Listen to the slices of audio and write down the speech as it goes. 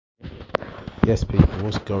Yes, people,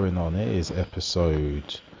 what's going on? It is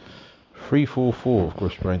episode 344 of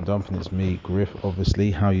Griff's Brain Dump, and it's me, Griff.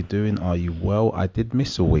 Obviously, how you doing? Are you well? I did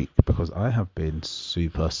miss a week because I have been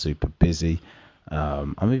super busy.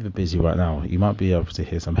 I'm even busy right now. You might be able to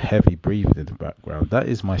hear some heavy breathing in the background. That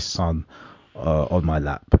is my son on my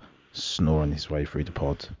lap, snoring his way through the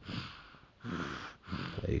pod.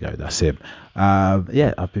 There you go, that's him.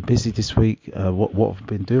 Yeah, I've been busy this week. What I've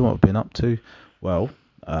been doing, what I've been up to? Well,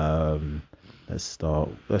 let's start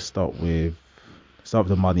with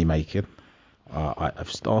the money making.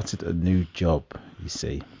 I've started a new job. You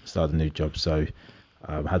see, So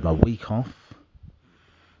I had my week off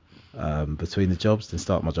between the jobs. Then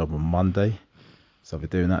start my job on Monday. So I've been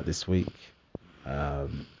doing that this week.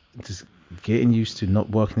 Just getting used to not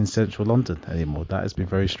working in central London anymore. That has been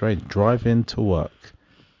very strange. Driving to work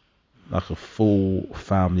like a full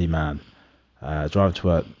family man. Driving to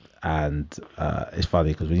work, and it's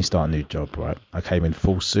funny because when you start a new job, right? I came in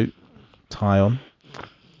full suit, tie on.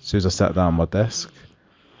 As soon as I sat down at my desk,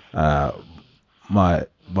 my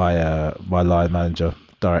line manager,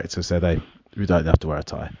 director said, "Hey, we don't have to wear a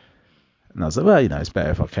tie." And I was like, "Well, it's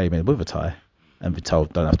better if I came in with a tie and be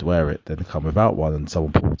told don't have to wear it than come without one." And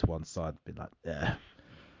someone pulled to one side and be like, "Yeah,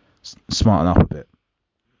 smarten up a bit."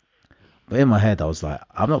 But in my head, I was like,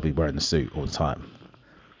 "I'm not be wearing the suit all the time."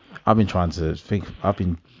 I've been trying to think. I've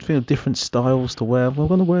been thinking of different styles to wear. Well, I'm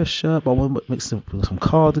gonna wear a shirt, but I want to mix it with some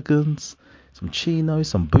cardigans, some chinos,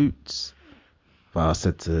 some boots. But I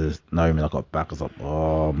said to Naomi, I got back. I was like,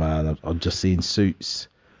 "Oh man, I'm just seeing suits.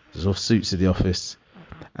 There's all suits in the office."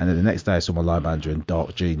 And then the next day, I saw my line manager in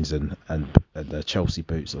dark jeans and Chelsea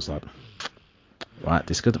boots. I was like, "Right,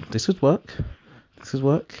 this could work. This could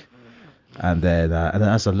work." And then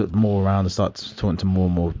as I looked more around and started talking to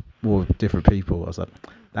more different people, I was like,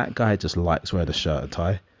 that guy just likes wearing a shirt and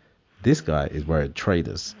tie. This guy is wearing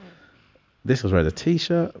trainers. This was wearing a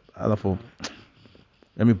t-shirt, and I thought,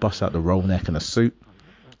 let me bust out the roll neck and a suit.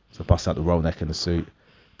 So I bust out the roll neck and the suit.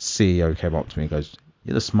 The CEO came up to me and goes,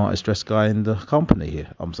 "You're the smartest dressed guy in the company here."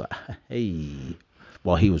 I was like, "Hey."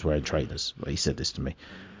 Well, he was wearing trainers, but he said this to me.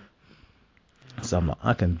 So I'm like,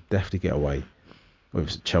 I can definitely get away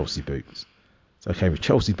with Chelsea boots. So I came with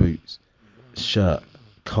Chelsea boots, shirt,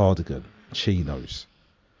 cardigan, chinos.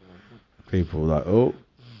 People were like, "Oh,"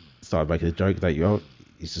 started making a joke that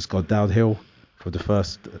he's just gone downhill for the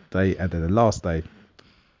first day, and then the last day,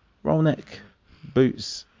 roll neck,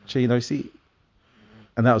 boots, chino. See,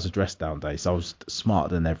 and that was a dress down day, so I was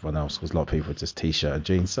smarter than everyone else because a lot of people were just t-shirt and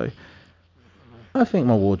jeans. So I think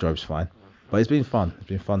my wardrobe's fine, but it's been fun. It's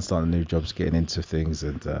been fun starting new jobs, getting into things,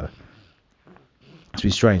 and it's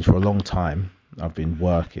been strange. For a long time, I've been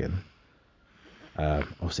working.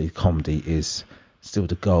 Obviously, comedy is still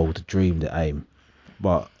the goal, the dream, the aim.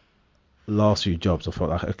 But last few jobs, I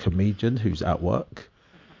felt like a comedian who's at work.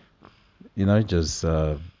 Just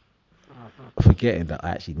forgetting that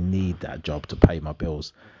I actually need that job to pay my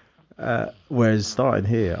bills. Whereas starting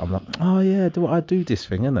here, I'm like, oh yeah, I do this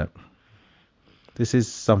thing, innit? This is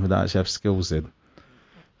something that I actually have skills in.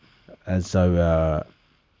 And so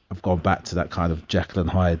I've gone back to that kind of Jekyll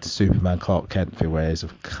and Hyde, Superman Clark Kent thing, where there's a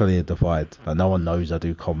clear divide. Like, no one knows I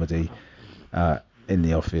do comedy in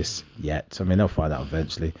the office yet. I mean, they'll find out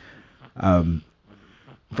eventually.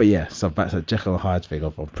 But yeah, so back to the Jekyll and Hyde thing.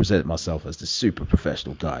 I've presented myself as the super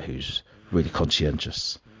professional guy who's really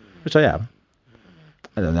conscientious, which I am.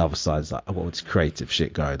 And then the other side is like, I've got all this creative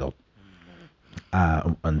shit going on.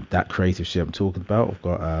 And that creative shit I'm talking about, I've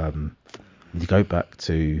got, you go back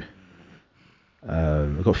to,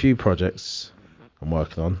 I've got a few projects I'm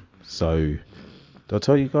working on. So, do I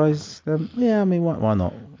tell you guys them? Yeah, I mean, why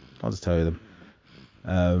not? I'll just tell you them.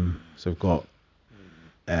 So I've got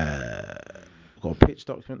a pitch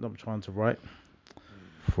document that I'm trying to write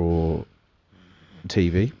for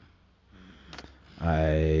TV.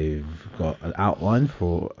 I've got an outline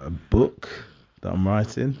for a book that I'm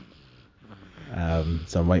writing.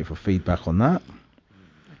 So I'm waiting for feedback on that.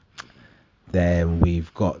 Then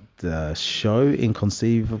we've got the show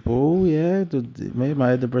Inconceivable. Yeah,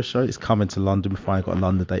 my Edinburgh show. It's coming to London. We finally got a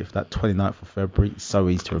London date for that, 29th of February. It's so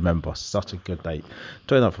easy to remember. Such a good date.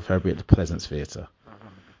 29th of February at the Pleasance Theatre.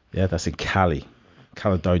 Yeah, that's in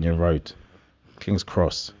Caledonian Road, King's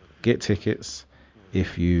Cross. Get tickets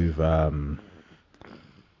if you've even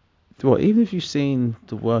if you've seen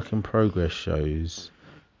the work in progress shows.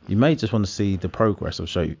 You may just want to see the progress of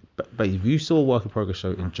show. But if you saw a work in progress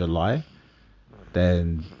show in July,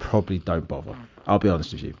 then probably don't bother. I'll be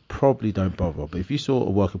honest with you, probably don't bother. But if you saw a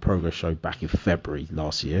work in progress show back in February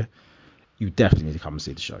last year, you definitely need to come and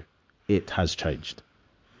see the show. It has changed.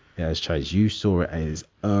 it has changed. You saw it in its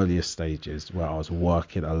earliest stages where I was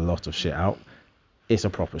working a lot of shit out. It's a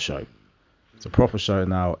proper show. It's a proper show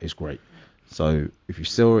now. It's great. So if you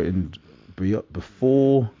saw it in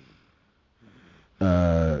before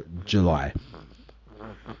July,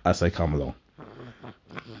 I say come along.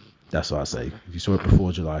 That's what I say. If you saw it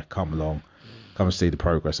before July, come along. Come and see the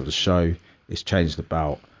progress of the show. It's changed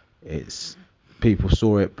about. It's people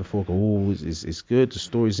saw it before. Go, oh, it's good. The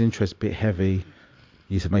story's interesting, a bit heavy.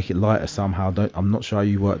 You need to make it lighter somehow. I'm not sure how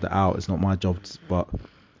you worked that out. It's not my job, but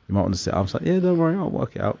you might want to sit. I was like, yeah, don't worry, I'll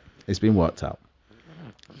work it out. It's been worked out.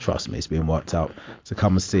 Trust me, it's been worked out. So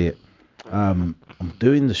come and see it. I'm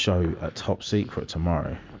doing the show at Top Secret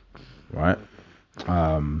tomorrow, right?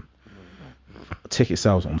 Ticket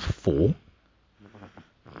sales on 4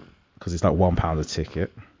 because it's like £1 a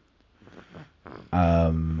ticket.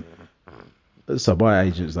 So my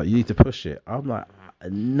agent's like, you need to push it. I'm like,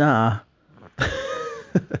 nah.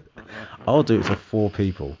 I'll do it for 4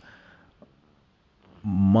 people.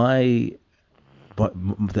 But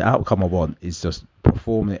the outcome I want is just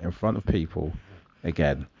performing it in front of people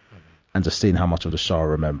again and just seeing how much of the show I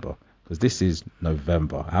remember. Because this is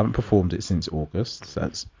November. I haven't performed it since August. So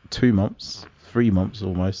that's 2 months, 3 months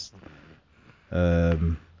almost. I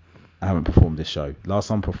haven't performed this show. Last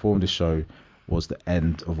time I performed this show was the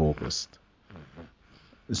end of August.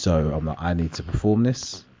 So I'm like, I need to perform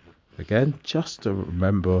this again just to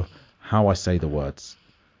remember how I say the words.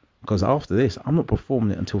 Because after this, I'm not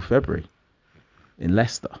performing it until February in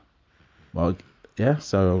Leicester. Well, yeah,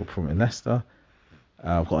 so I'll perform in Leicester.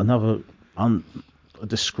 I've got another a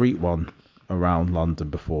discreet one around London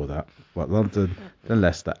before that. Well, London, then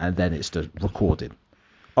Leicester, and then it's the recording.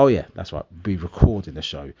 Oh yeah, that's right. We'll be recording the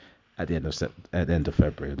show at the end of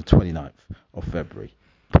February, the 29th of February,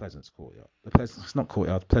 Pleasance Courtyard. It's not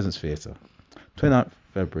Courtyard, Pleasance Theatre. 29th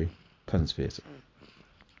February, Pleasance Theatre.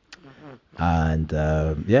 And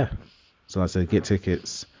yeah, so I said, get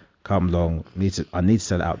tickets, come along. I need to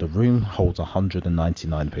sell it out. The room holds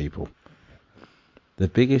 199 people. The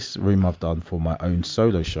biggest room I've done for my own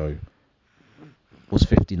solo show was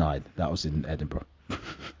 59. That was in Edinburgh.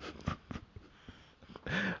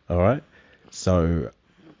 All right. So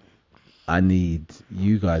I need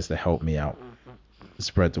you guys to help me out.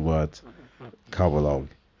 Spread the word. Come along.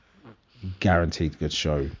 Guaranteed good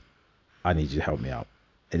show. I need you to help me out.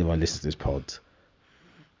 Anyone listen to this pod,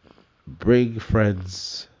 bring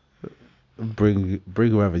friends, bring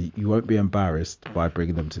whoever. You won't be embarrassed by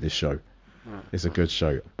bringing them to this show. It's a good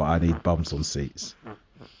show, but I need bums on seats.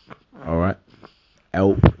 All right,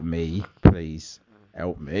 help me, please,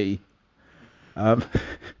 help me. I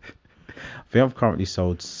think I've currently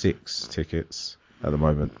sold 6 tickets at the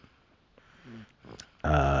moment,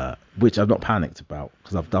 which I'm not panicked about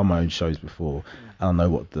because I've done my own shows before and I know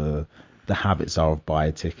what the habits are of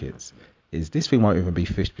buying tickets. Is this thing won't even be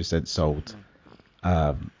 50% sold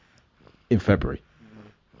in February.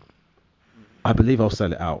 I believe I'll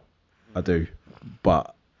sell it out. I do,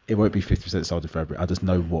 but it won't be 50% sold in February. I just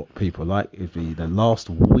know what people like. It'll be the last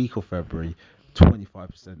week of February.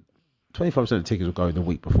 25% of the tickets will go in the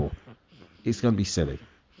week before. It's going to be silly.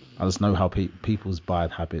 I just know how people's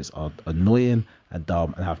buying habits are annoying and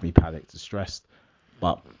dumb and have me panicked and stressed.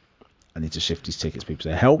 But I need to shift these tickets. People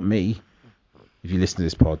say, help me if you listen to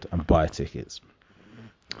this pod and buy tickets.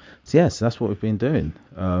 So yeah, so that's what we've been doing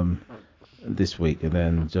this week, and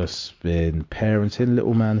then just been parenting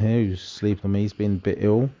little man here who's sleeping on me. He's been a bit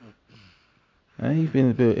ill. You've been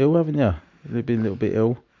a bit ill, haven't you? You've been a little bit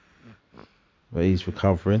ill, but he's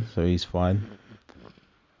recovering, so he's fine.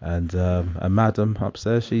 And Madam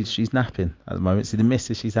upstairs, she's napping at the moment. See, the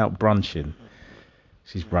missus, she's out brunching.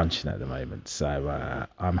 She's brunching at the moment, so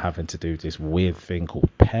I'm having to do this weird thing called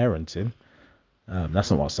parenting. That's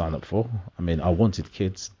not what I signed up for. I mean, I wanted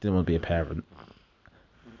kids, didn't want to be a parent.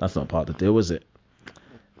 That's not part of the deal, is it?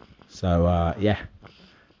 So, yeah.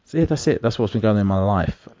 So, yeah, that's it. That's what's been going on in my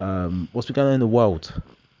life. What's been going on in the world?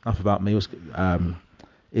 Enough about me.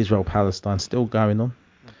 Israel-Palestine still going on.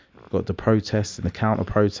 Got the protests and the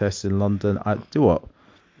counter-protests in London.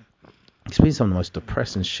 It's been some of the most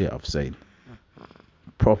depressing shit I've seen.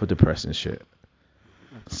 Proper depressing shit.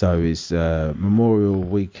 So it's Memorial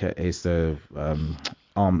Week. It's the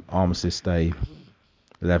Armistice Day,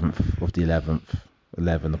 11th of the 11th,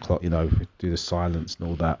 11 o'clock. Do the silence and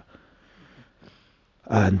all that.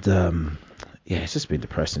 And yeah, it's just been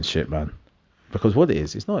depressing shit, man. Because what it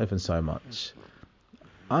is, it's not even so much.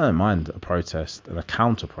 I don't mind a protest and a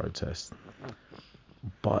counter-protest,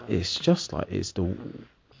 but it's just like it's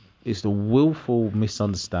the willful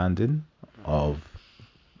misunderstanding of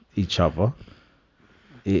each other.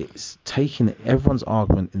 It's taking everyone's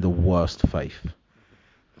argument in the worst faith.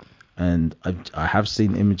 And I have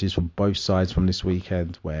seen images from both sides from this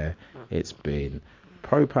weekend where it's been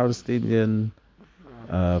pro-Palestinian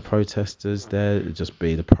protesters there just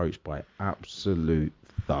being approached by absolute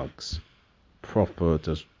thugs, proper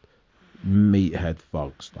just meathead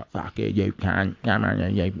thugs, like fuck it, you can, come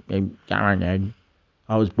on,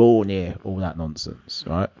 I was born here, all that nonsense,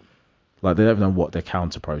 right? Like they don't know what they're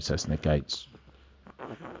counter-protesting against.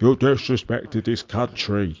 You disrespected this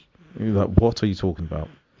country. You're like, what are you talking about?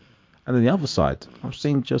 And then the other side, I've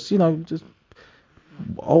seen just just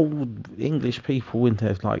old English people in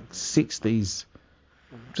their like 60s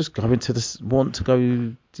just going to want to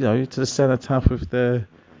go to the cenotaph with their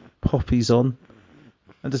poppies on,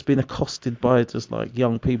 and just being accosted by just like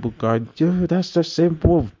young people going, "Yo, that's the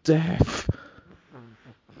symbol of death."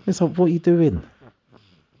 It's like, what are you doing?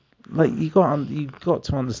 Like you got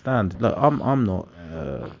to understand. Like I'm not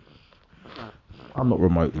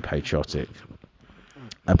remotely patriotic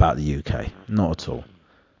about the UK, not at all.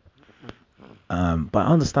 But I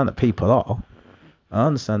understand that people are. I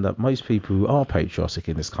understand that most people who are patriotic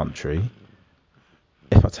in this country,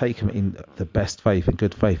 if I take them in the best faith and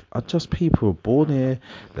good faith, are just people who are born here,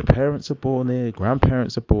 their parents are born here,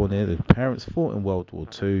 grandparents are born here, their parents fought in World War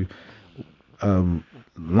II.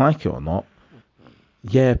 Like it or not,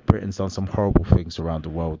 yeah, Britain's done some horrible things around the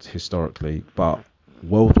world historically, but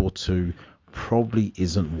World War II probably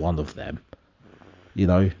isn't one of them.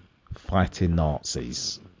 Fighting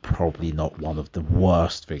Nazis, probably not one of the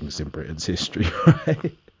worst things in Britain's history,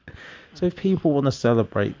 right? So if people want to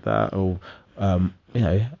celebrate that, or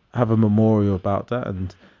have a memorial about that,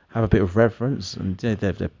 and have a bit of reverence, and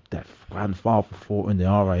their grandfather fought in the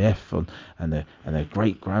RAF, and their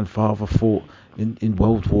great grandfather fought in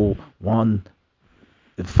World War One,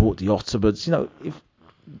 and fought the Ottomans. If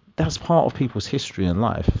that's part of people's history and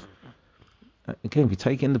life, again, if you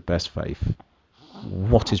take in the best faith,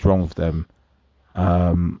 what is wrong with them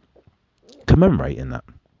commemorating that?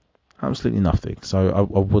 Absolutely nothing. So I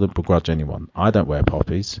wouldn't begrudge anyone. I don't wear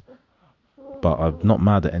poppies, but I'm not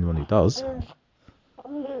mad at anyone who does.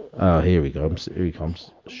 Oh, here he comes. Here he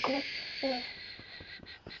comes.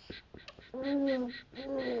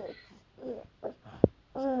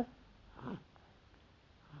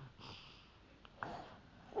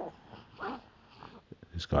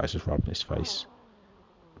 This guy's just rubbing his face.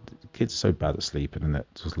 The kid's so bad at sleeping, isn't it?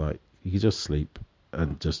 Just like, you can just sleep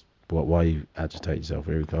and just, why you agitate yourself?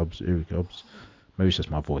 Here he comes. Here he comes. Maybe it's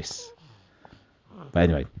just my voice. But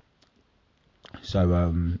anyway. So,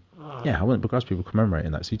 I wouldn't begrudge people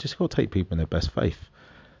commemorating that. So you just got to take people in their best faith.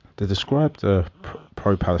 They described the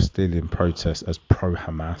pro-Palestinian protest as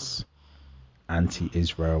pro-Hamas,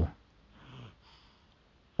 anti-Israel.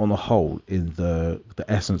 On the whole, in the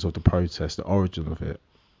essence of the protest, the origin of it,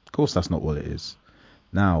 of course that's not what it is.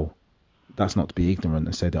 Now, that's not to be ignorant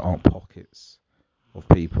and say there aren't pockets of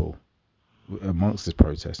people amongst this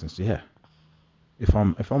protest. And so, if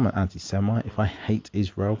I'm an anti-Semite, if I hate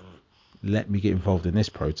Israel, let me get involved in this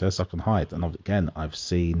protest. I can hide. And again, I've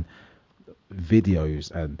seen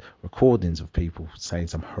videos and recordings of people saying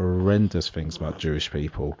some horrendous things about Jewish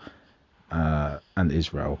people and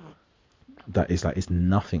Israel. That is like, it's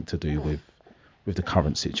nothing to do with the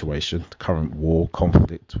current situation, the current war,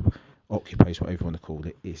 conflict, occupation, whatever you want to call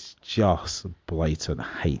it. It's just blatant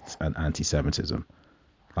hate and anti-Semitism,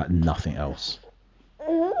 like nothing else.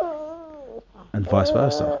 And vice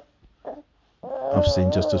versa. I've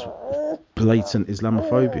seen just as blatant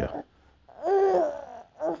Islamophobia,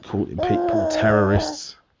 calling people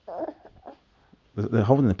terrorists. They're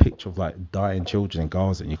holding a picture of like dying children in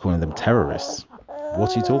Gaza, and you're calling them terrorists.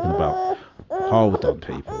 What are you talking about? Hold on,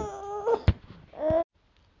 people.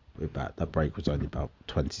 We're back. That break was only about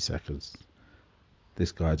 20 seconds.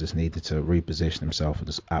 This guy just needed to reposition himself and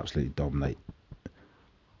just absolutely dominate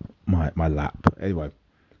my lap. Anyway,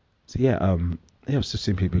 so I've just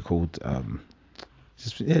seen people called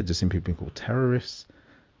just seen people being called terrorists,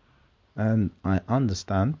 and I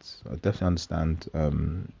definitely understand.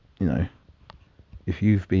 If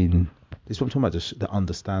you've been, this is what I'm talking about, just the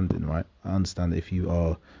understanding, right? I understand that if you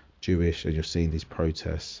are Jewish and you're seeing these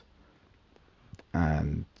protests,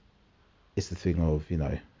 and it's the thing of,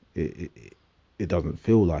 it doesn't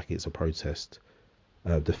feel like it's a protest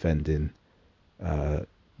defending the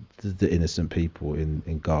innocent people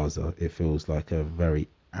in Gaza. It feels like a very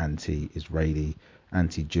anti-Israeli,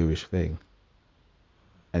 anti-Jewish thing.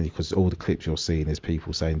 And because all the clips you're seeing is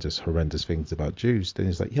people saying just horrendous things about Jews, then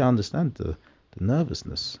it's like, I understand the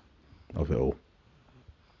nervousness of it all.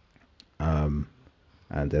 And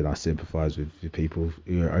then I sympathise with people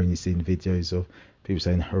who are only seeing videos of people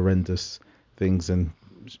saying horrendous things and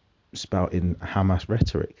spouting Hamas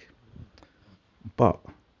rhetoric. But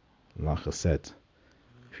And like I said,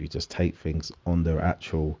 if you just take things on their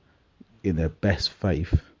actual, in their best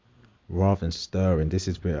faith, rather than stirring, this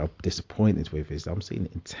is where I'm disappointed with, is I'm seeing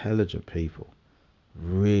intelligent people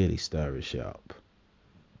really stirring shit up.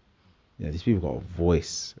 You know, these people got a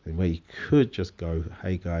voice, and where you could just go,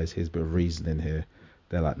 hey guys, here's a bit of reasoning here.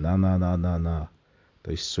 They're like, no.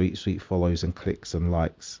 Those sweet follows and clicks and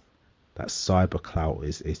likes, that cyber clout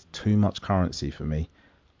is too much currency for me.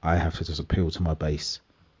 I have to just appeal to my base.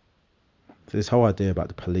 So this whole idea about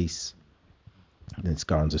the police, and it's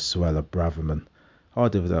going to Suella Braverman, whole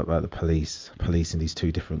idea about the police, policing these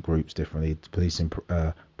two different groups differently, policing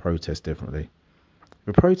protest differently.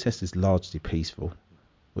 The protest is largely peaceful,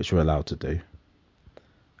 which we're allowed to do.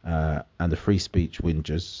 And the free speech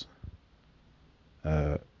whingers,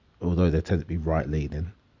 although they tend to be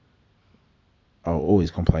right-leaning, are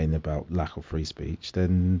always complaining about lack of free speech,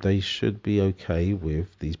 then they should be okay with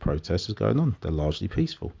these protests going on. They're largely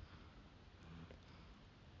peaceful.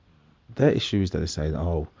 Their issue is that they're saying,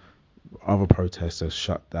 oh, other protests are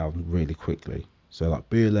shut down really quickly. So like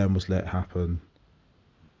BLM was let happen,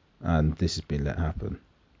 and this has been let happen.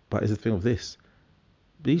 But it's the thing of this.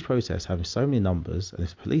 These protests having so many numbers, and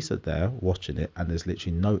if police are there watching it, and there's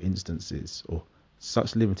literally no instances, or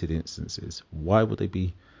such limited instances, why would they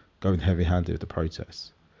be going heavy-handed with the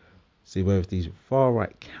protests? See, where with these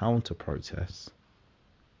far-right counter-protests,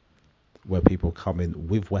 where people come in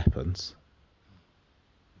with weapons,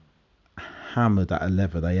 hammered at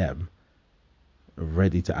 11 a.m,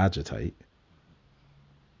 ready to agitate.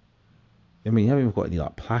 I mean, you haven't even got any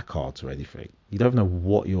like placards or anything. You don't know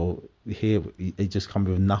what you're here. They just come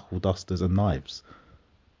with knuckle dusters and knives.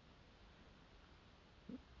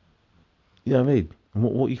 You know what I mean? And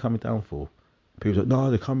what are you coming down for? People are like, no,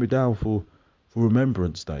 they're coming down for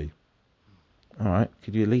Remembrance Day. All right,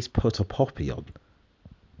 could you at least put a poppy on?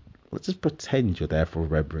 Let's just pretend you're there for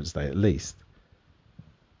Remembrance Day at least.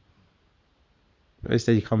 But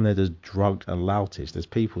instead, you come there just drunk and loutish. There's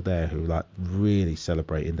people there who like really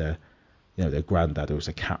celebrating their, you know, their granddad who was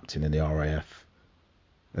a captain in the RAF,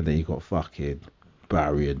 and then you got fucking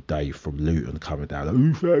Barry and Dave from Luton coming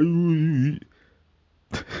down. Like,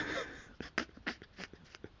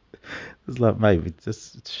 it's like, mate,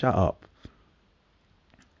 just shut up.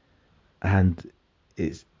 And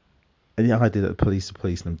it's, and the idea that the police are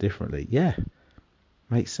policing them differently, yeah,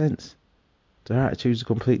 makes sense. Their attitudes are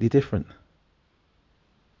completely different.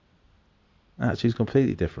 Attitudes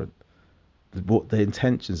completely different. What their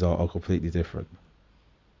intentions are completely different.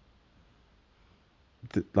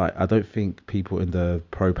 Like, I don't think people in the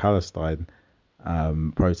pro-Palestine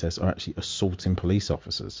protests are actually assaulting police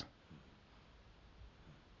officers.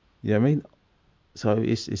 You know what I mean? So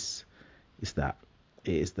it's that.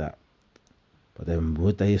 It is that. But then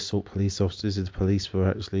would they assault police officers if the police were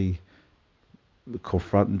actually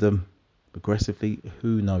confronting them aggressively?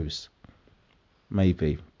 Who knows?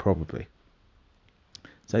 Maybe. Probably.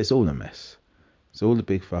 So it's all a mess. It's all a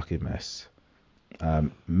big fucking mess.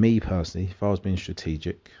 Me personally, if I was being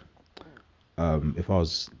strategic, if I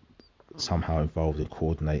was somehow involved in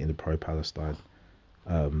coordinating the pro-Palestine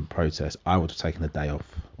protest, I would have taken a day off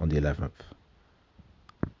on the 11th.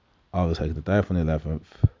 I would have taken the day off on the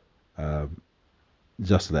 11th.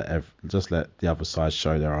 Just let the other side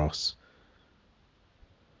show their ass,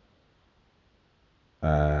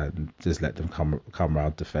 and just let them come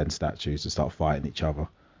around, defend statues, and start fighting each other,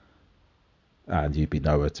 and you'd be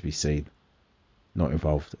nowhere to be seen, not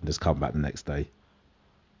involved, and just come back the next day.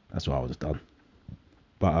 That's what I would have done.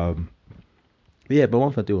 But one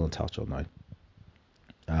thing I do want to touch on though,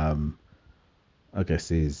 I guess,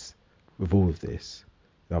 is with all of this,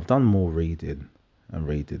 I've done more reading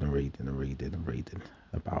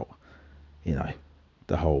about, you know,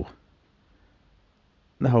 the whole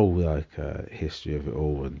like history of it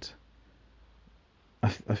all, and I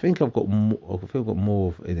think I've got more. I feel I've got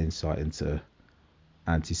more of an insight into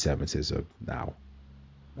anti-Semitism now,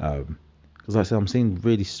 because like I said, I'm seeing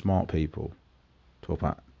really smart people talk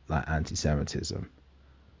about like anti-Semitism.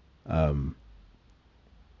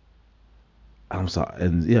 I'm sorry,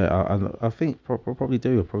 and yeah, I think I probably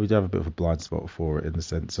do have a bit of a blind spot for it, in the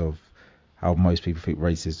sense of how most people think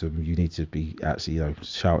racism, you need to be actually, you know,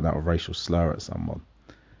 shouting out a racial slur at someone.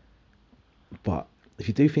 But if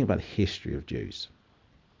you do think about the history of Jews,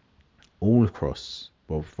 all across,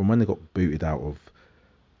 well, from when they got booted out of,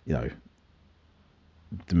 you know,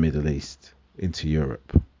 the Middle East into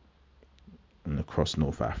Europe and across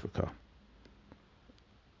North Africa,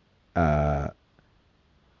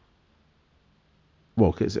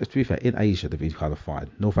 well, cause, to be fair, in Asia they've been kind of fine.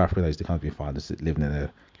 North Africa, they kind of been fine, just living in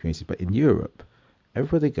a community. But in Europe,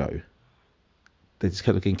 everywhere they go, they just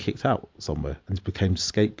kept getting kicked out somewhere and became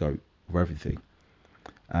scapegoat for everything.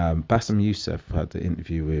 Bassem Youssef had an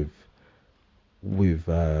interview with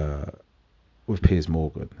Piers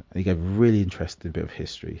Morgan, and he gave a really interesting bit of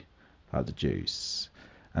history about the Jews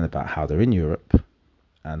and about how they're in Europe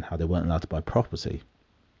and how they weren't allowed to buy property,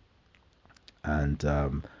 and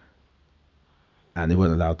they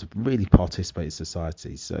weren't allowed to really participate in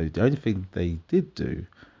society. So the only thing they did do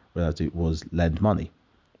was lend money,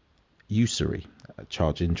 usury,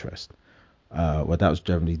 charge interest. Well, that was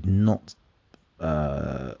generally not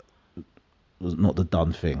the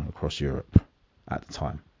done thing across Europe at the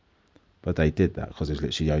time, but they did that because it was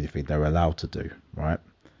literally the only thing they were allowed to do, right?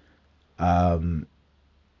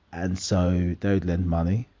 And so they would lend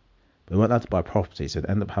money, but they weren't allowed to buy property, so they'd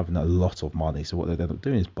end up having a lot of money. So what they'd end up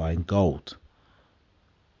doing is buying gold.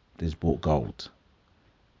 They just bought gold,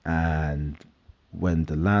 and when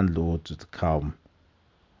the landlords would come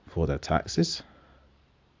for their taxes,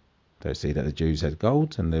 they'd see that the Jews had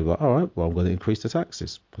gold, and they were like, all right, well, I'm going to increase the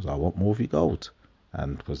taxes because I want more of your gold.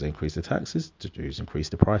 And because they increased the taxes, the Jews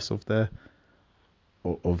increased the price of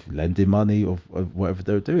lending money, of whatever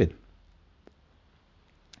they were doing.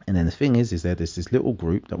 And then the thing is there's this little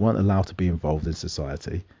group that weren't allowed to be involved in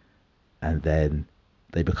society, and then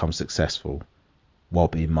they become successful while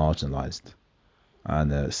being marginalized.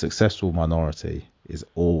 And a successful minority is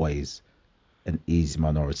always an easy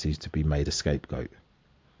minority to be made a scapegoat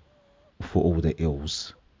for all the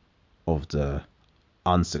ills of the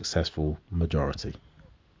unsuccessful majority.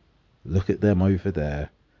 Look at them over there.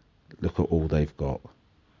 Look at all they've got.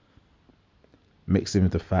 Mix in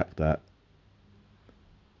with the fact that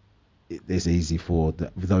it's easy for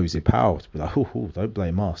those in power to be like, oh, don't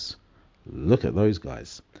blame us. Look at those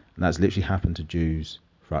guys. And that's literally happened to Jews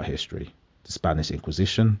throughout history. The Spanish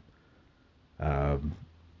Inquisition. If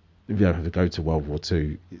you don't have to go to World War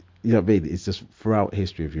II, you know what I mean? It's just throughout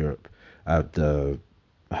history of Europe. What's the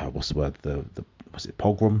word? Was it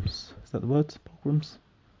pogroms? Is that the word? Pogroms?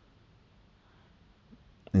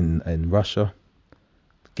 In Russia.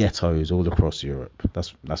 Ghettos all across Europe.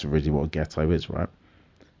 That's really what a ghetto is, right?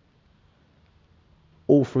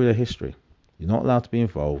 All through their history. You're not allowed to be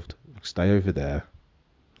involved. Stay over there.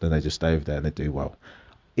 Then they just stay over there and they do well.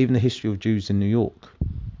 Even the history of Jews in New York.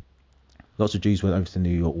 Lots of Jews went over to New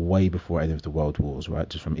York way before any of the world wars, right?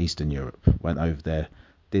 Just from Eastern Europe. Went over there,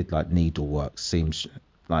 did like needlework,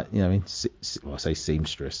 like, you know, I say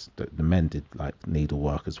seamstress. The men did like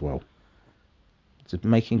needlework as well. So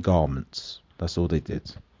making garments. That's all they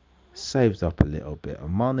did. Saved up a little bit of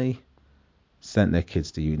money. Sent their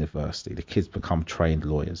kids to university. The kids become trained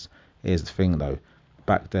lawyers. Here's the thing though.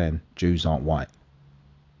 Back then, Jews aren't white.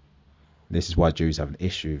 This is why Jews have an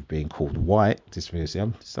issue of being called white. This is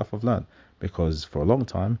stuff I've learned. Because for a long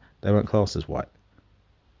time, they weren't classed as white.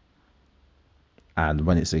 And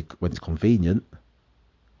when it's convenient,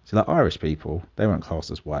 so like Irish people, they weren't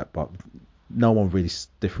classed as white, but no one really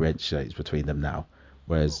differentiates between them now.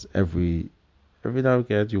 Whereas every now and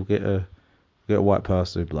again, you'll get a white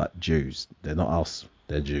person like Jews. They're not us,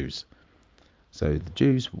 they're Jews. So the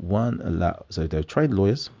Jews weren't allowed. So they're trained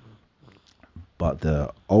lawyers, but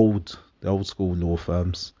the old school law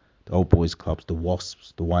firms, the old boys clubs, the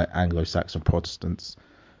WASPs, the white Anglo-Saxon Protestants,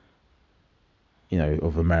 you know,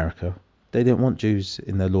 of America, they didn't want Jews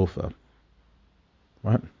in their law firm,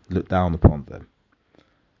 right? Looked down upon them.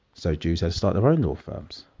 So Jews had to start their own law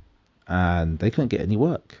firms, and they couldn't get any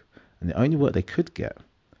work. And the only work they could get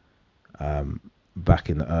back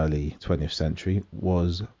in the early 20th century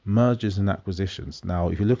was mergers and acquisitions. Now,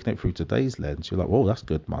 if you're looking at it through today's lens, you're like, whoa, that's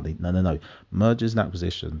good money. No. Mergers and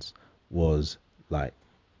acquisitions was like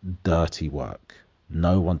dirty work.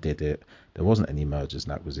 No one did it. There wasn't any mergers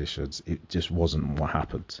and acquisitions. It just wasn't what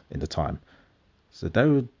happened in the time. So they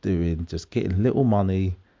were just getting little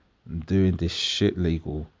money and doing this shit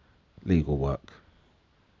legal work.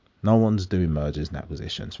 No one's doing mergers and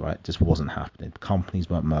acquisitions, right? It just wasn't happening.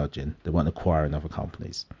 Companies weren't merging. They weren't acquiring other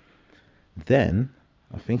companies. Then,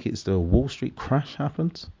 I think it's the Wall Street crash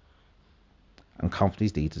happened, and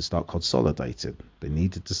companies needed to start consolidating. They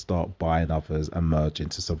needed to start buying others and merging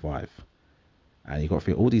to survive. And you've got to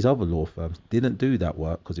think all these other law firms didn't do that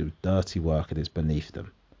work because it was dirty work and it's beneath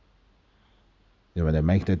them. You know, when they're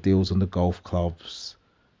making their deals on the golf clubs,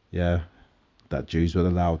 yeah, that Jews were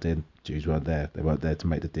allowed in, Jews weren't there. They weren't there to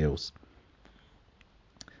make the deals.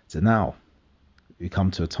 So now we come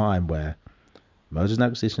to a time where mergers and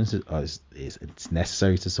acquisitions it's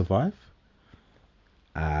necessary to survive,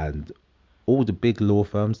 and all the big law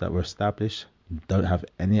firms that were established don't have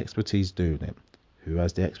any expertise doing it. Who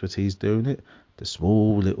has the expertise doing it? The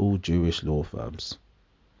small little Jewish law firms.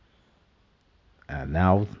 And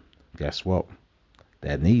now, guess what?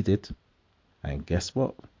 They're needed. And guess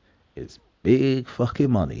what? It's big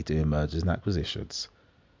fucking money doing mergers and acquisitions.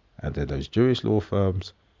 And then those Jewish law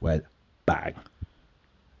firms went bang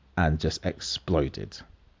and just exploded.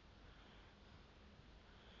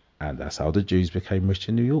 And that's how the Jews became rich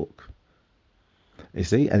in New York. You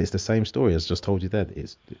see, and it's the same story as just told you then.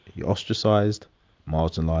 It's you're ostracized,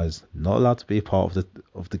 marginalized, not allowed to be a part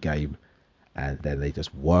of the game, and then they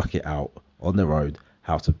just work it out on their own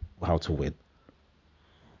how to win.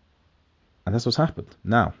 And that's what's happened.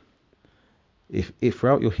 Now, if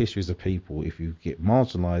throughout your history as a people, if you get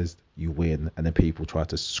marginalized, you win, and then people try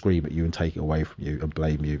to scream at you and take it away from you and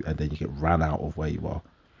blame you, and then you get ran out of where you are,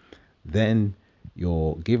 then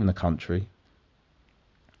you're given a country.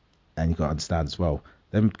 And you've got to understand as well,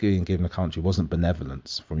 them being given a country wasn't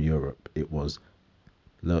benevolence from Europe. It was,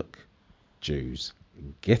 look, Jews,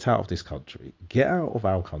 get out of this country, get out of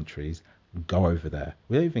our countries, go over there.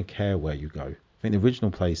 We don't even care where you go. I think the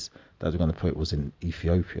original place that they were going to put it was in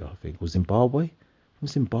Ethiopia. I think it was Zimbabwe. It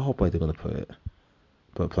was Zimbabwe they're going to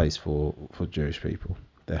put a place for Jewish people.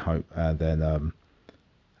 Their hope, and then I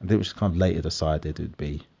think it was kind of later decided it would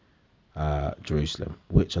be Jerusalem,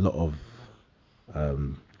 which a lot of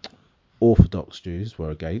Orthodox Jews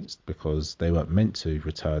were against because they weren't meant to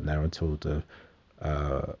return there until the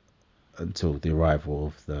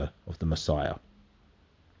arrival of the Messiah.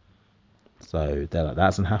 So they're like, that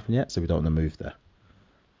hasn't happened yet, so we don't want to move there.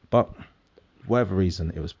 But for whatever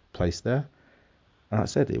reason, it was placed there. And like I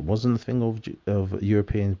said, it wasn't a thing of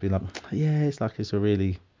Europeans being like, yeah, it's a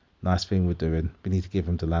really nice thing we're doing. We need to give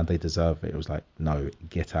them the land, they deserve it. It was like, no,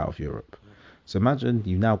 get out of Europe. So imagine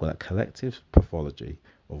you've now got that collective pathology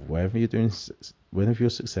of wherever you're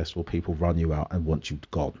successful, people run you out and want you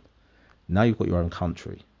gone. Now you've got your own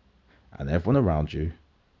country, and everyone around you,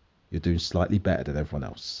 you're doing slightly better than everyone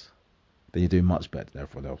else. Then you're doing much better than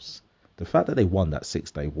everyone else. The fact that they won that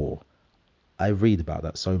 6-day war, I read about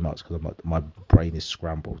that so much because my brain is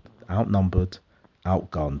scrambled. Outnumbered,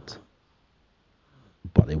 outgunned,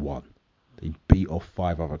 but they won. They beat off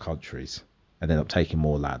 5 other countries and ended up taking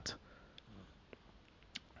more land.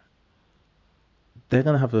 They're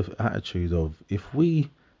going to have the attitude of, if we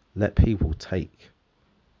let people take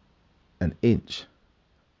an inch,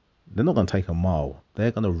 they're not going to take a mile.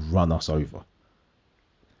 They're going to run us over.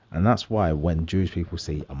 And that's why when Jewish people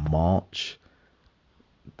see a march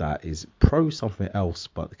that is pro something else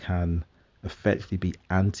but can effectively be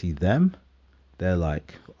anti them, they're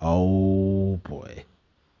like, oh boy,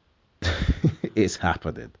 it's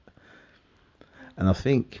happening. And I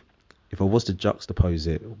think if I was to juxtapose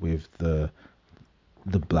it with the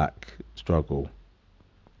black struggle,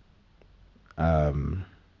 I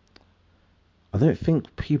don't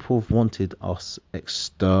think people have wanted us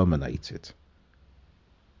exterminated.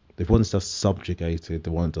 They've wanted us subjugated.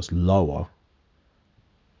 They wanted us lower.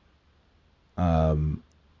 But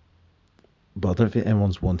I don't think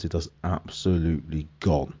anyone's wanted us absolutely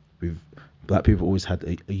gone. Black people always had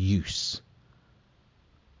a use.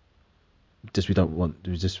 We're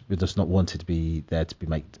just not wanted to be there to be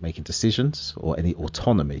making decisions or any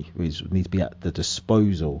autonomy. We need to be at the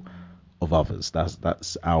disposal of others.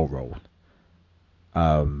 That's our role.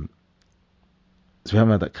 So we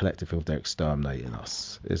haven't had that collective feel they're exterminating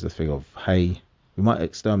us. It's the thing of, hey, we might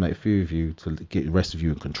exterminate a few of you to get the rest of you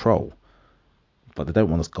in control, but they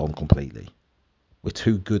don't want us gone completely. We're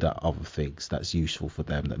too good at other things that's useful for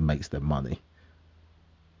them, that makes them money.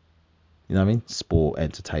 You know what I mean? Sport,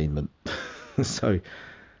 entertainment. So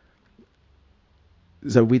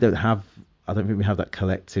we don't have, I don't think we have that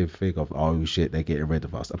collective thing of, oh shit, they're getting rid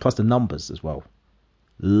of us. And plus the numbers as well.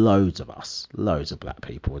 Loads of us, loads of black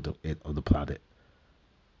people on the planet.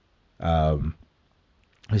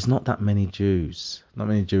 There's not that many Jews, not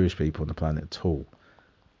many Jewish people on the planet at all.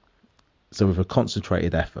 So with a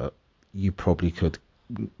concentrated effort, you probably could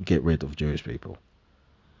get rid of Jewish people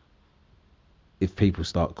if people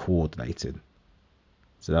start coordinating.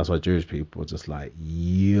 So that's why Jewish people are just like,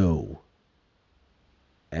 yo,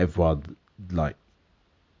 everyone, like,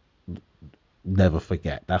 never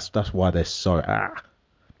forget. That's why they're so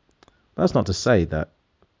That's not to say that,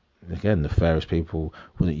 again, the fairest people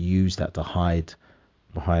wouldn't use that to hide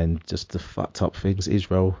behind just the fucked up things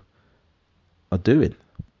Israel are doing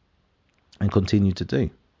and continue to do.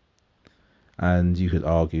 And you could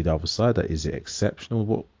argue the other side, that is it exceptional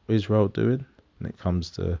what Israel are doing when it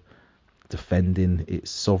comes to defending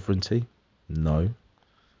its sovereignty? No.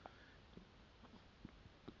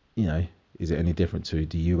 You know, is it any different to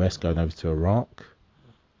the US going over to Iraq,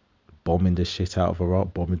 bombing the shit out of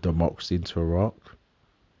Iraq, bombing democracy into Iraq?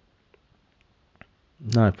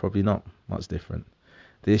 No, probably not much different.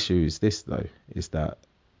 The issue is this, though, is that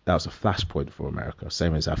was a flashpoint for America,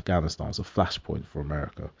 same as Afghanistan was a flashpoint for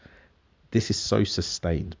America. this is so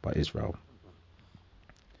sustained by Israel,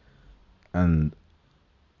 and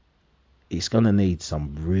it's going to need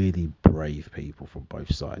some really brave people from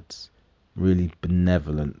both sides, really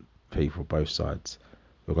benevolent people from both sides.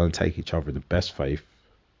 We're going to take each other in the best faith.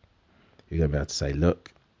 You're going to be able to say,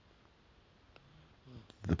 look,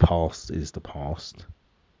 the past is the past.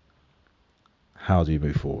 How do you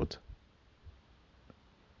move forward?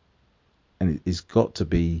 And it's got to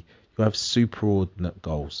be, you have superordinate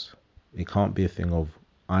goals. It can't be a thing of,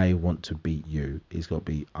 I want to beat you. It's got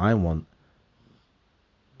to be, I want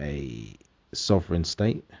a sovereign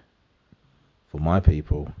state for my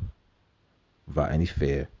people without any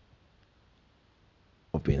fear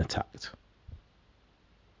of being attacked.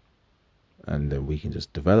 And then we can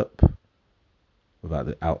just develop without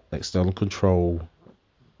the external control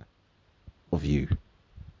of you.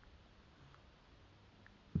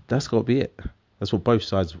 That's got to be it. That's what both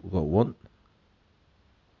sides got to want.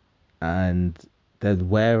 And then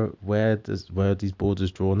where are these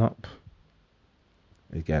borders drawn up?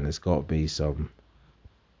 Again, there's got to be some,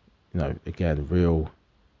 real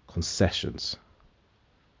concessions.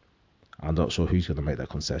 I'm not sure who's going to make that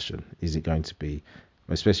concession. Is it going to be,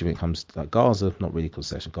 especially when it comes to like Gaza? Not really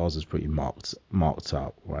concession. Gaza's pretty marked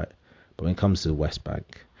out, right? But when it comes to the West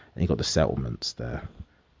Bank, and you've got the settlements there,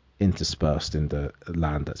 interspersed in the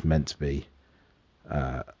land that's meant to be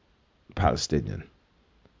Palestinian.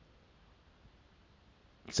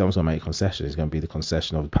 Someone's going to make a concession. It's going to be the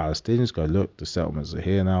concession of the Palestinians. Go, look, the settlements are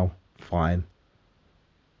here now, fine.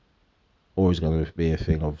 Or it's going to be a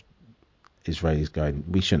thing of Israelis going,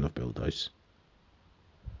 we shouldn't have built those.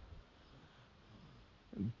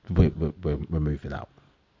 We're moving out.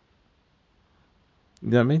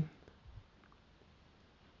 You know what I mean?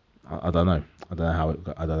 I don't know. I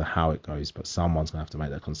don't know how it goes, but someone's gonna have to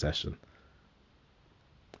make that concession.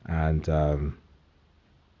 And so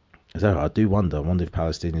I do wonder. I wonder if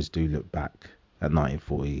Palestinians do look back at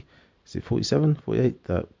 1940. Is it 47, 48?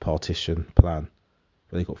 That partition plan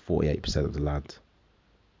where they got 48% of the land.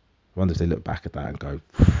 I wonder if they look back at that and go,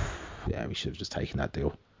 yeah, we should have just taken that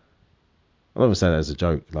deal. I never say that as a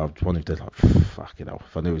joke. Like, I wonder if they're like, fuck it all.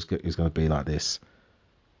 If I knew it was going to be like this,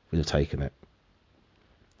 we'd have taken it.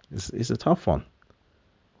 It's a tough one.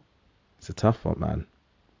 It's a tough one, man.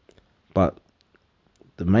 But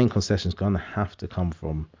the main concession is going to have to come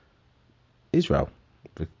from Israel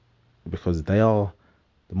because they are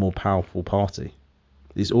the more powerful party.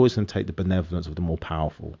 It's always going to take the benevolence of the more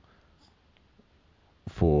powerful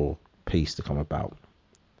for peace to come about.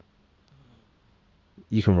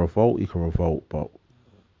 You can revolt, but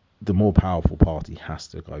the more powerful party has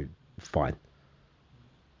to go, fine.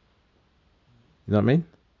 You know what I mean?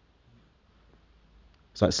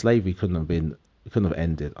 It's like slavery couldn't have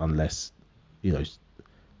ended unless,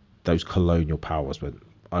 those colonial powers went,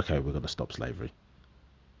 okay, we're going to stop slavery.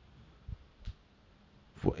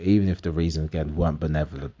 Even if the reason, again, weren't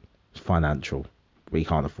benevolent, financial, we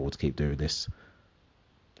can't afford to keep doing this.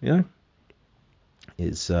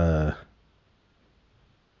 It's that's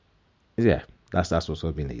what's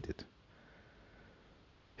going to be needed.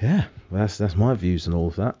 Yeah, that's my views on all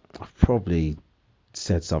of that. I've probably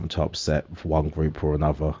said something to upset one group or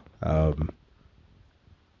another,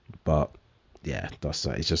 but yeah, that's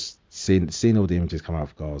it. It's just seeing all the images come out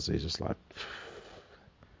of Gaza. It's just like,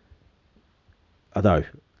 I know,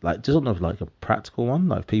 like just on like a practical one,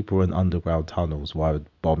 like people in underground tunnels. Why would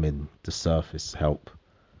bombing the surface help?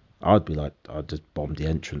 I'd be like, I'd just bomb the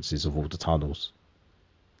entrances of all the tunnels,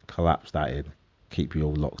 collapse that in, keep you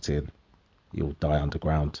all locked in. You'll die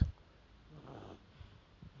underground.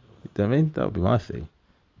 You know what I mean? That would be my thing.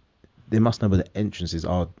 They must know where the entrances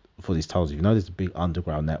are for these tunnels. If you know there's a big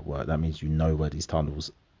underground network, that means you know where these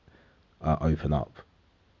tunnels open up.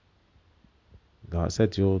 Like I said,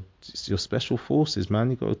 it's your special forces,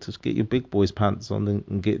 man. You got to get your big boys pants on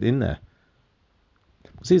and get in there.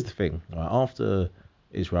 Because here's the thing, right? After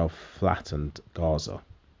Israel flattened Gaza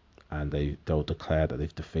and they'll declare that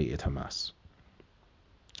they've defeated Hamas,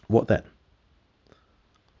 what then?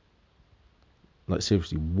 Like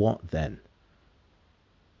seriously, what then?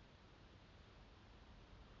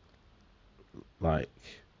 Like,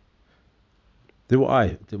 what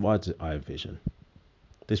I envision.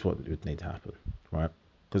 This is what would need to happen, right?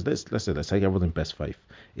 Because let's take everyone in best faith.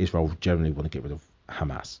 Israel generally want to get rid of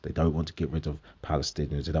Hamas. They don't want to get rid of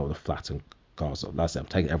Palestinians. They don't want to flatten Gaza. That's it. I'm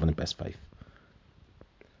taking everyone in best faith.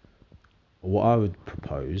 What I would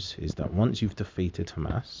propose is that once you've defeated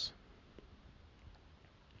Hamas,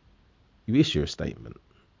 you issue a statement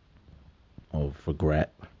of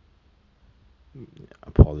regret,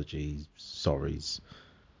 apologies, sorries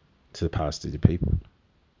to the Palestinian people.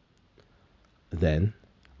 Then,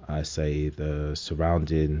 I say the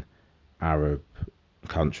surrounding Arab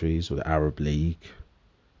countries or the Arab League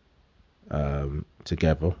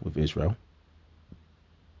together with Israel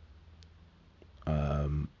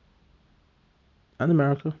and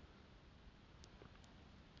America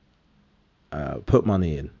put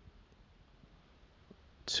money in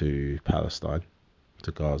to Palestine,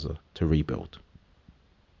 to Gaza, to rebuild.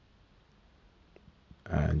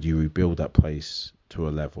 And you rebuild that place to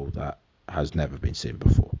a level that has never been seen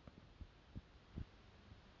before.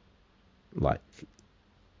 Like,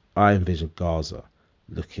 I envision Gaza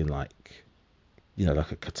looking like,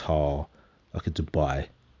 like a Qatar, like a Dubai,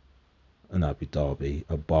 an Abu Dhabi,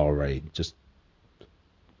 a Bahrain. Just,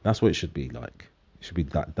 that's what it should be like. It should be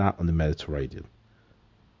like that on the Mediterranean,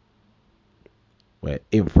 where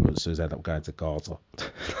influencers end up going to Gaza.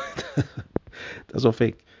 That's what I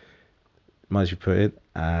think. Might you put it,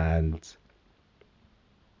 and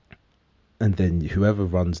then whoever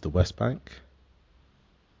runs the West Bank,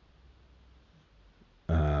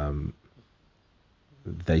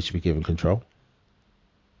 they should be given control,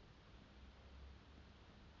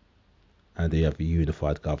 and they have a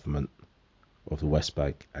unified government of the West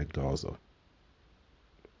Bank and Gaza.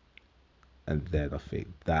 And then I think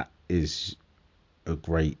that is a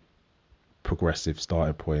great progressive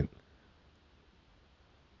starting point.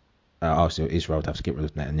 Also, Israel would have to get rid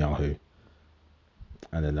of Netanyahu,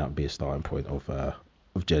 and then that would be a starting point of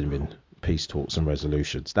genuine peace talks and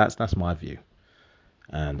resolutions. That's my view,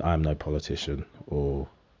 and I'm no politician or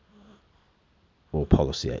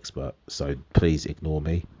policy expert, so please ignore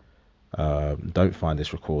me. Don't find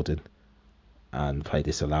this recording and play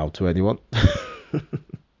this aloud to anyone.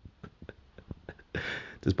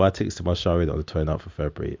 Just buy tickets to my showing on the 29th of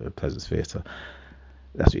February at Pleasance Theatre.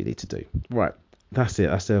 That's what you need to do. Right, that's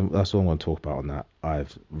it. That's all I'm going to talk about on that.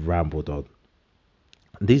 I've rambled on.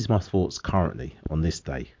 These are my thoughts currently on this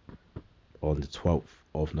day, on the 12th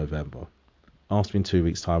of November. Ask me in 2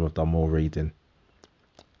 weeks' time. I've done more reading,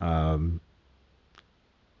 and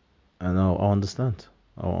I'll understand.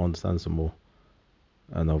 I'll understand some more,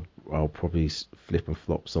 and I'll probably flip and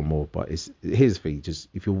flop some more. But here's the thing: just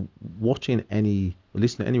if you're watching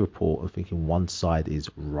listening to any report and thinking one side is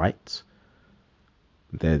right,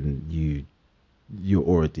 then you're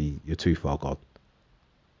too far gone.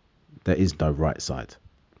 There is no right side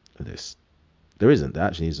of this. There isn't. There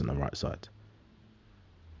actually isn't a right side.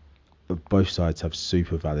 But both sides have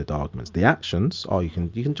super valid arguments. The actions, you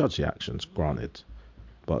can judge the actions, granted,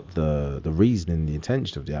 but the reasoning, the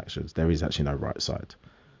intention of the actions, there is actually no right side.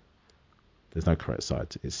 There's no correct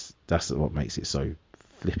side. That's what makes it so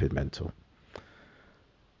flipping mental.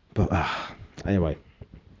 But anyway,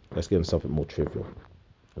 let's get into something more trivial.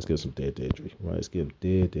 Let's get some Dear Deirdre. Right, let's get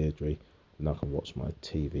Dear Deirdre, and I can watch my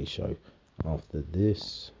TV show after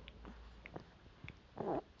this.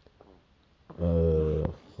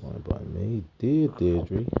 Fine by me. Dear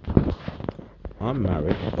Deirdre, I'm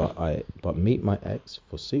married, but meet my ex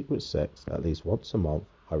for secret sex at least once a month.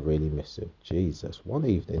 I really miss him. Jesus. One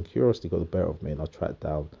evening, curiosity got the better of me, and I tracked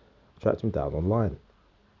him down online.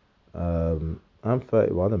 I'm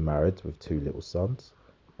 31 and married with 2 little sons.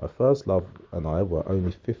 My first love and I were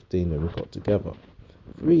only 15 when we got together.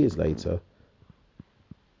 3 years later,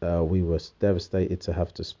 we were devastated to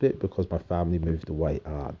have to split because my family moved away.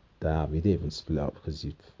 Damn, you didn't even split up because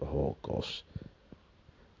oh gosh.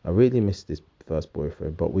 I really missed this first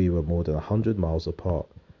boyfriend, but we were more than 100 miles apart.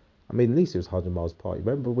 I mean, at least it was 100 miles apart. You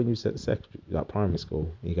remember when you was at primary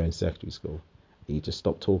school, you go in secondary school, and you just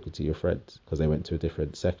stopped talking to your friends because they went to a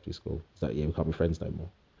different secondary school. It's like, yeah, we can't be friends no more.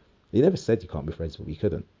 They never said you can't be friends, but we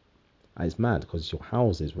couldn't. And it's mad because your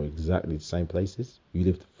houses were exactly the same places. You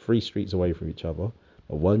lived 3 streets away from each other,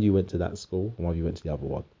 but one you went to that school, and one you went to the other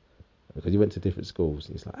one. Because you went to different schools,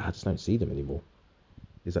 and it's like, I just don't see them anymore.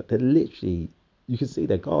 It's like, they're literally, you can see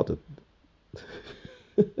their garden.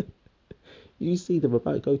 You see them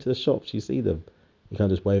about to go to the shops, you see them. You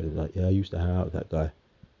can't just wave at them like, yeah, I used to hang out with that guy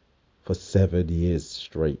for 7 years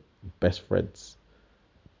straight. Best friends.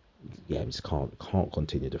 Yeah, we just can't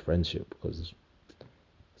continue the friendship because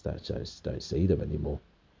I just don't see them anymore.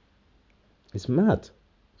 It's mad.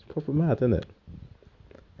 It's proper mad, isn't it?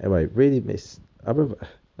 Anyway, really miss. I remember.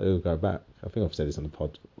 I'll go back. I think I've said this on the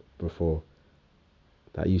pod before.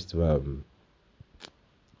 That used to there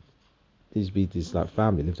used to be this like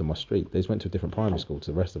family lived on my street. They just went to a different primary school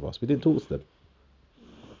to the rest of us. We didn't talk to them.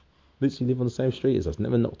 Literally live on the same street as us.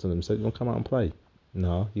 Never knocked on them. Said, "You want to come out and play?"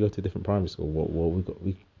 No, you go to a different primary school. What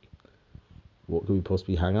could we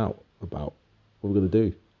possibly hang out about? What are we gonna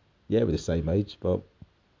do? Yeah, we're the same age, but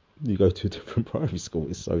you go to a different primary school.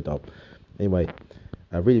 It's so dumb. Anyway,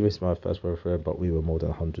 I really missed my first boyfriend, but we were more than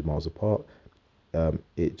 100 miles apart.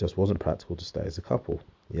 it just wasn't practical to stay as a couple.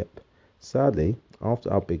 Yep. Sadly,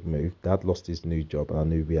 after our big move, Dad lost his new job and I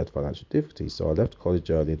knew we had financial difficulties, so I left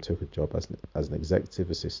college early and took a job as an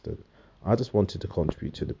executive assistant. I just wanted to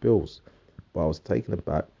contribute to the bills, but I was taken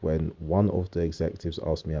aback when one of the executives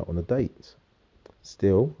asked me out on a date.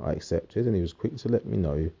 Still, I accepted and he was quick to let me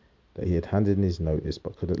know that he had handed in his notice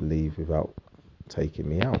but couldn't leave without taking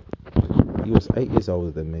me out. He was 8 years older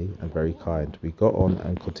than me and very kind. We got on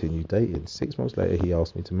and continued dating. 6 months later, he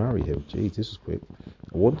asked me to marry him. Geez, this was quick.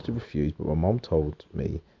 I wanted to refuse, but my mum told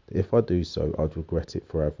me that if I do so, I'd regret it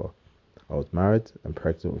forever. I was married and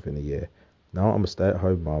pregnant within a year. Now I'm a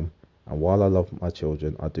stay-at-home mum, and while I love my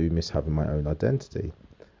children, I do miss having my own identity.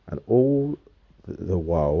 And all the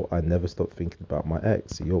while, I never stopped thinking about my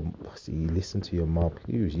ex. You listen to your mum.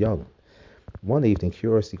 He was young. One evening,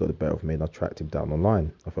 curiosity got the better of me and I tracked him down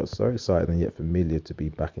online. I felt so excited and yet familiar to be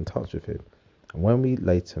back in touch with him. And when we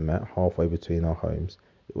later met halfway between our homes,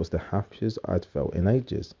 it was the happiest I'd felt in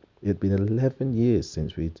ages. It had been 11 years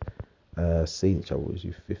since we'd seen each other. Was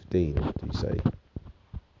you 15, do you say?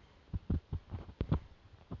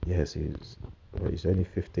 Yes, he's only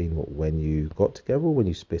 15 when you got together or when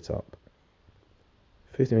you split up?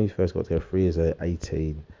 15 when you first got together, 3 years later,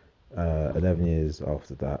 18. 11 years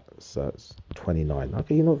after that, so it's 29.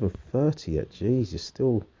 Okay, you're not even 30 yet. Jeez, you're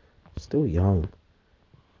still young.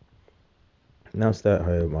 Now stay at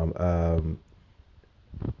home, mum.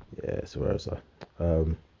 Yeah, so where was I?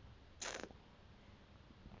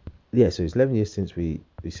 Yeah, so it's 11 years since we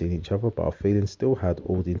seen each other, but our feelings still had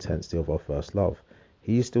all the intensity of our first love.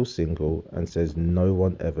 He is still single and says no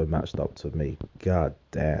one ever matched up to me. God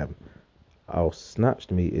damn. Our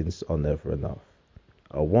snatched meetings are never enough.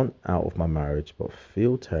 I want out of my marriage, but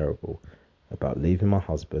feel terrible about leaving my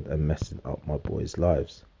husband and messing up my boys'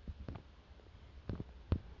 lives.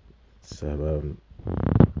 So,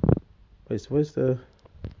 wait, so where's the...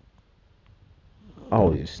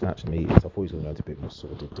 Oh, you snatched meetings. I thought you were going to go into a bit more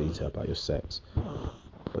sordid detail about your sex.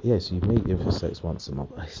 But yeah, so you meet him for sex once a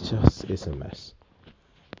month. It's a mess.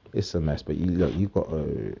 It's a mess, but you've got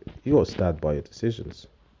to stand by your decisions.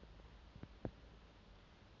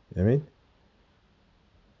 You know what I mean?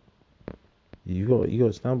 You got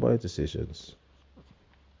to stand by your decisions,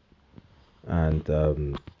 and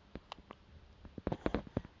you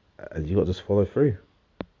got to just follow through.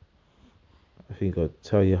 I think you got to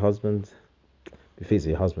tell your husband. If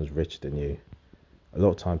your husband's richer than you, a lot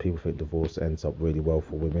of time people think divorce ends up really well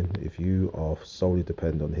for women. If you are solely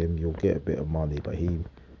dependent on him, you'll get a bit of money, but he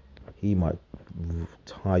might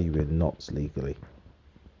tie you in knots legally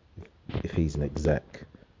if he's an exec.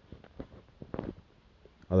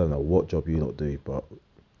 I don't know what job you lot do, but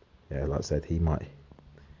yeah, like I said, he might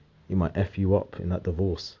F you up in that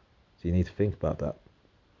divorce. So you need to think about that.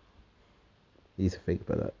 You need to think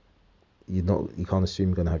about that. You can't assume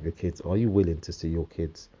you're gonna have your kids. Are you willing to see your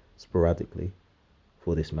kids sporadically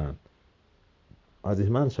for this man? Has this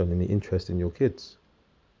man shown any interest in your kids?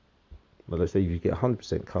 Well, let's say you get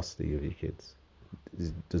 100% custody of your kids.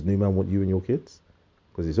 Does new man want you and your kids?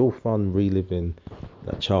 Because it's all fun reliving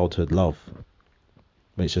that childhood love.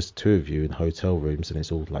 When it's just two of you in hotel rooms and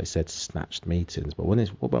it's all, like I said, snatched meetings. But what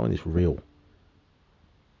about when it's real?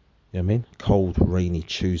 You know what I mean? Cold, rainy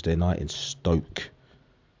Tuesday night in Stoke.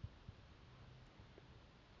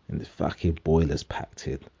 And the fucking boiler's packed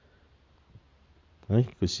in. Right?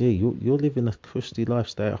 Because yeah, you're living a cushy life,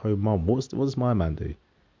 stay at home mum. What does my man do?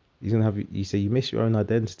 He's gonna have you say you miss your own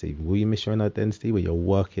identity. Will you miss your own identity when you're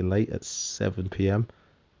working late at 7 p.m?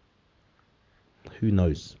 Who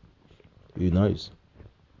knows? Who knows?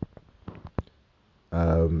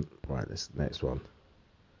 Right, this next one.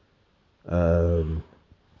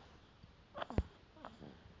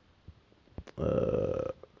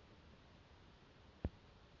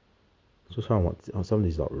 Just trying some of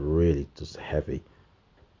these like really just heavy.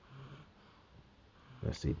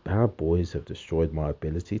 Let's see. Bad boys have destroyed my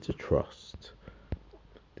ability to trust.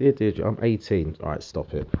 Dear Deirdre, I'm 18. Alright,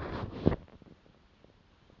 stop it.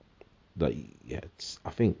 Like, yeah, I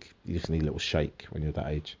think you just need a little shake when you're that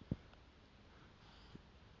age.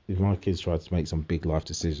 If my kids tried to make some big life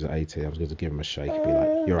decisions at 18, I was going to give them a shake and be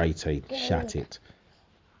like, you're 18, shat it.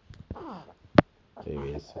 Here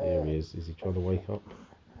he is. Is he trying to wake up?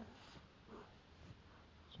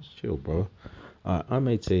 Just chill, bro. I'm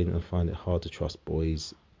 18 and find it hard to trust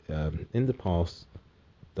boys. In the past,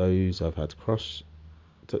 those I've had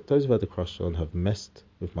those I've had a crush on have messed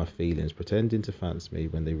with my feelings, pretending to fancy me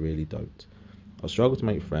when they really don't. I struggle to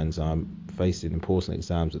make friends. I'm facing important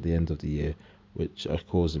exams at the end of the year, which are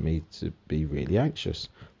causing me to be really anxious.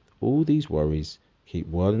 All these worries keep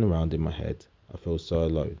whirling around in my head. I feel so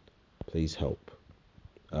alone. Please help.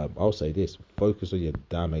 I'll say this: focus on your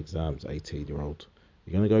damn exams, 18-year-old.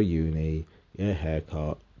 You're gonna go uni, get a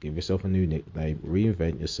haircut, give yourself a new nickname,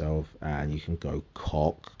 reinvent yourself, and you can go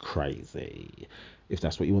cock crazy if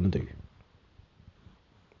that's what you want to do.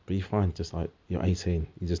 But you're fine, just like you're 18.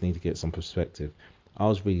 You just need to get some perspective. I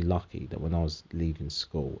was really lucky that when I was leaving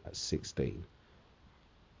school at 16,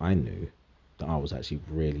 I knew that I was actually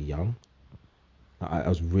really young. I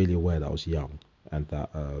was really aware that I was young and that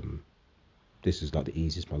this was like the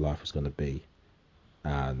easiest my life was going to be.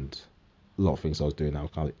 And a lot of things I was doing now were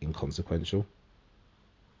kind of inconsequential.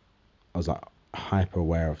 I was like hyper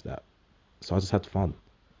aware of that. So I just had fun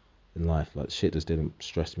in life. Like shit just didn't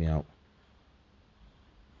stress me out.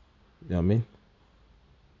 You know what I mean?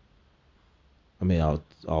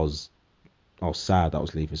 I was sad that I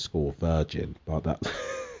was leaving school virgin, but that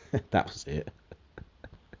that was it.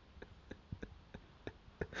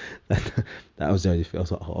 that was the only thing. I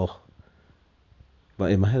was like, oh.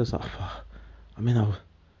 But in my head, I was like, oh, I mean, I'll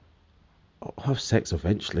have sex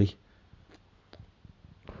eventually.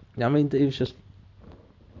 Yeah, I mean, it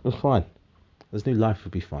was fine. This new life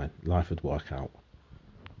would be fine. Life would work out.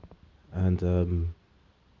 And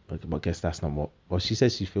I guess that's not what. Well, she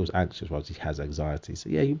says she feels anxious while she has anxiety. So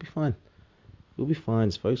yeah, you'll be fine. You'll be fine.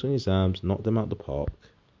 Just focus on your exams, knock them out the park,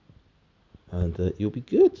 and you'll be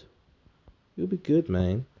good. You'll be good,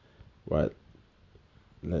 man. Right.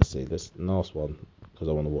 Let's see. This last one because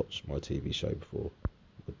I want to watch my TV show before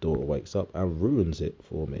my daughter wakes up and ruins it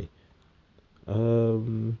for me.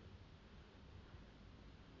 Oh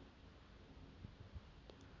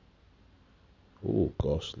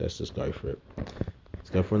gosh, let's just go for it. Let's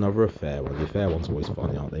go for another affair one. The affair one's always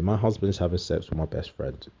funny, aren't they? My husband is having sex with my best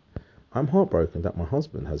friend. I'm heartbroken that my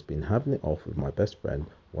husband has been having it off with my best friend.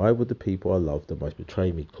 Why would the people I love the most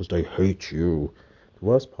betray me? Because they hate you. The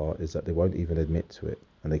worst part is that they won't even admit to it,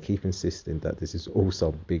 and they keep insisting that this is all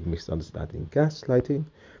some big misunderstanding. Gaslighting?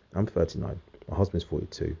 I'm 39. My husband's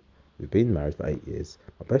 42. We've been married for 8 years.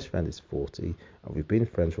 My best friend is 40, and we've been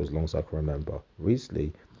friends for as long as I can remember.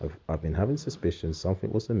 Recently, I've been having suspicions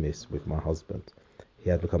something was amiss with my husband. He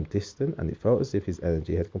had become distant, and it felt as if his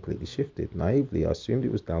energy had completely shifted. Naively, I assumed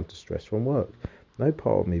it was down to stress from work. No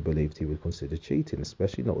part of me believed he would consider cheating,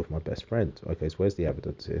 especially not with my best friend. Okay, so where's the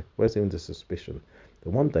evidence here? Where's even the suspicion?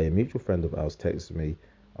 Then one day, a mutual friend of ours texted me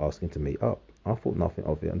asking to meet up. I thought nothing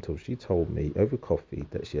of it until she told me over coffee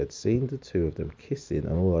that she had seen the two of them kissing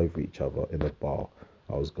and all over each other in a bar.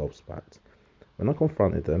 I was gobsmacked. When I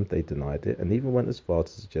confronted them, they denied it and even went as far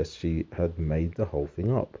to suggest she had made the whole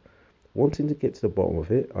thing up. Wanting to get to the bottom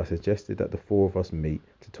of it, I suggested that the four of us meet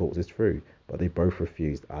to talk this through, but they both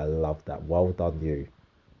refused. I love that. Well done, you.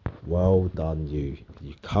 Well done, you.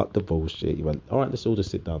 You cut the bullshit. You went, all right, let's all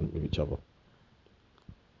just sit down with each other.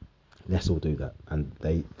 Let's all do that. And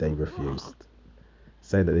they refused,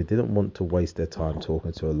 saying that they didn't want to waste their time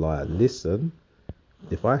talking to a liar. Listen,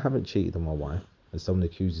 if I haven't cheated on my wife and someone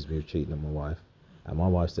accuses me of cheating on my wife and my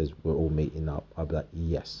wife says we're all meeting up, I'll be like,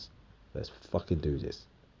 yes, let's fucking do this.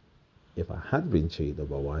 If I had been cheated on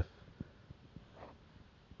my wife,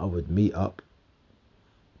 I would meet up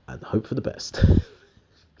and hope for the best.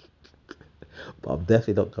 But I'm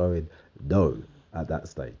definitely not going no at that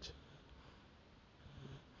stage.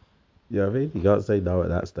 You know what I mean? You can't say no at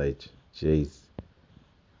that stage. Jeez.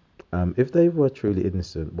 If they were truly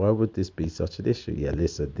innocent, why would this be such an issue? Yeah,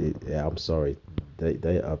 listen, I'm sorry.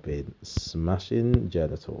 They have been smashing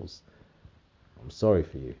genitals. I'm sorry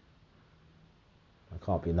for you. I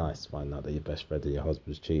can't be nice to find out that your best friend and your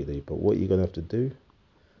husband's cheating. But what you're going to have to do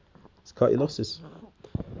is cut your losses.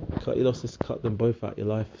 Cut your losses, cut them both out of your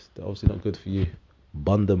life. They're obviously not good for you.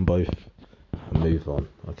 Bund them both and move on.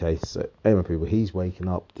 Okay, so anyway, people, he's waking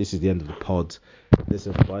up. This is the end of the pod.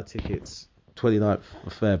 Listen, buy tickets 29th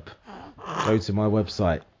of Feb. Go to my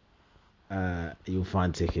website. You'll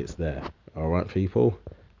find tickets there. Alright, people.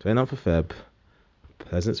 29th of Feb.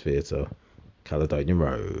 Pleasance Theatre. Caledonian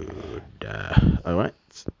Road. Alright,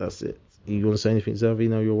 that's it. You want to say anything, Zelvi?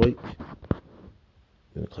 Now you're awake?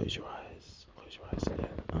 You're going to close your eyes. Close your eyes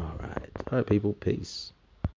again. Alright, people. Peace.